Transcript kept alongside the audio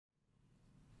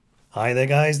Hi there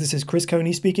guys, this is Chris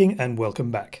Coney speaking and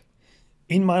welcome back.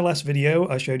 In my last video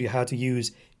I showed you how to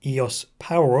use EOS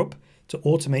PowerUp to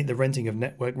automate the renting of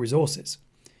network resources.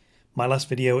 My last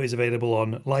video is available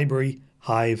on LBRY,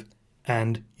 HIVE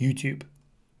and YouTube.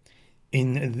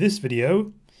 In this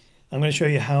video I'm going to show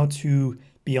you how to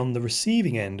be on the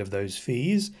receiving end of those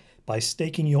fees by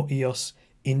staking your EOS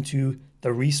into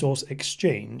the resource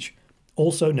exchange,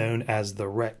 also known as the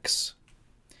REX.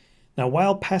 Now,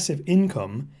 while passive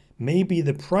income may be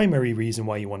the primary reason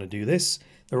why you want to do this,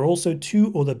 there are also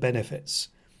two other benefits.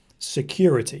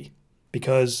 Security,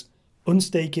 because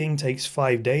unstaking takes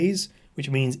 5 days,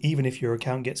 which means even if your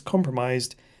account gets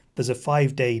compromised, there's a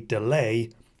 5-day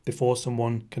delay before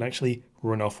someone can actually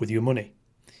run off with your money.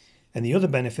 And the other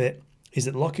benefit is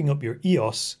that locking up your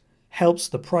EOS helps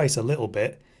the price a little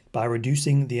bit by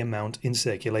reducing the amount in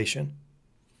circulation.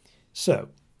 So,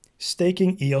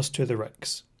 staking EOS to the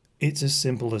REX. It's as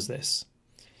simple as this.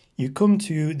 You come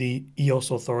to the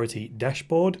EOS Authority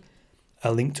dashboard,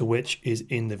 a link to which is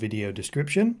in the video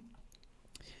description.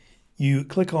 You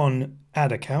click on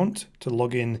Add Account to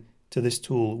log in to this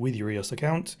tool with your EOS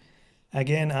account.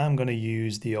 Again, I'm going to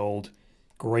use the old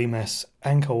grey mess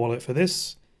Anchor wallet for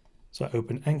this. So I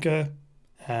open Anchor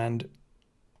and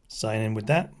sign in with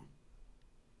that.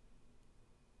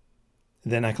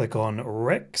 Then I click on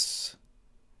REX.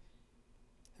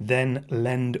 Then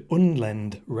Lend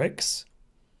Unlend REX.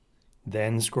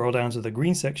 Then scroll down to the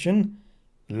green section,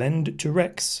 Lend to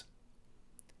REX.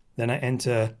 Then I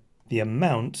enter the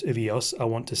amount of EOS I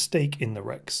want to stake in the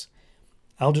REX.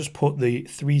 I'll just put the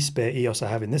 3 spare EOS I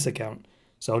have in this account,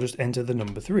 so I'll just enter the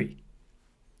number 3.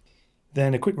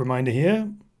 Then a quick reminder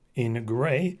here in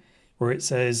grey where it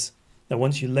says that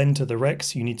once you lend to the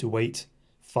REX, you need to wait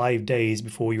 5 days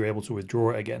before you're able to withdraw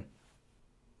it again.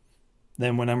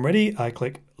 Then when I'm ready, I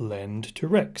click Lend to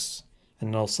REX,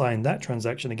 and I'll sign that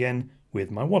transaction again with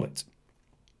my wallet.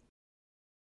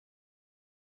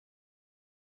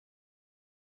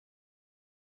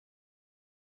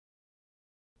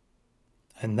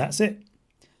 And that's it.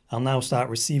 I'll now start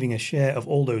receiving a share of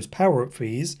all those PowerUp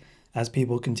fees as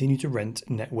people continue to rent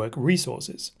network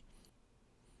resources.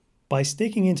 By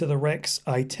staking into the REX,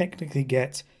 I technically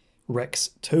get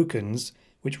REX tokens,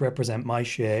 which represent my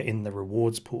share in the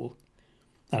rewards pool.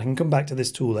 And I can come back to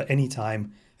this tool at any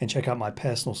time and check out my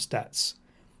personal stats.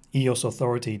 EOS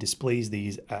Authority displays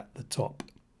these at the top.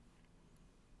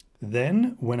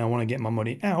 Then, when I want to get my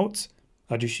money out,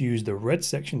 I just use the red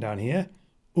section down here,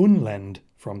 Unlend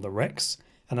from the REX,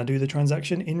 and I do the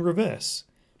transaction in reverse.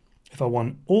 If I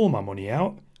want all my money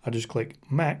out, I just click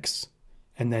Max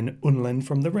and then Unlend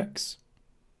from the REX.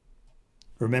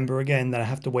 Remember again that I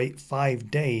have to wait 5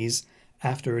 days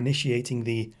after initiating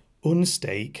the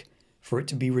unstake for it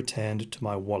to be returned to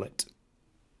my wallet.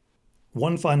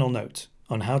 One final note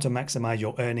on how to maximize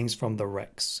your earnings from the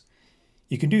REX.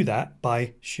 You can do that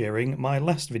by sharing my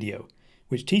last video,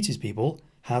 which teaches people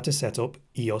how to set up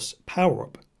EOS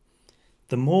PowerUp.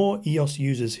 The more EOS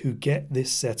users who get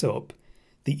this set up,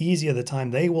 the easier the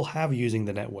time they will have using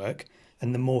the network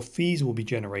and the more fees will be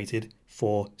generated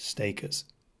for stakers.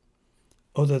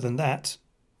 Other than that,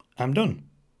 I'm done.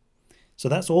 So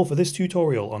that's all for this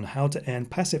tutorial on how to earn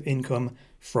passive income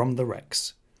from the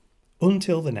REX.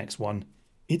 Until the next one,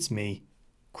 it's me,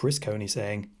 Chris Coney,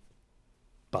 saying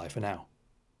bye for now.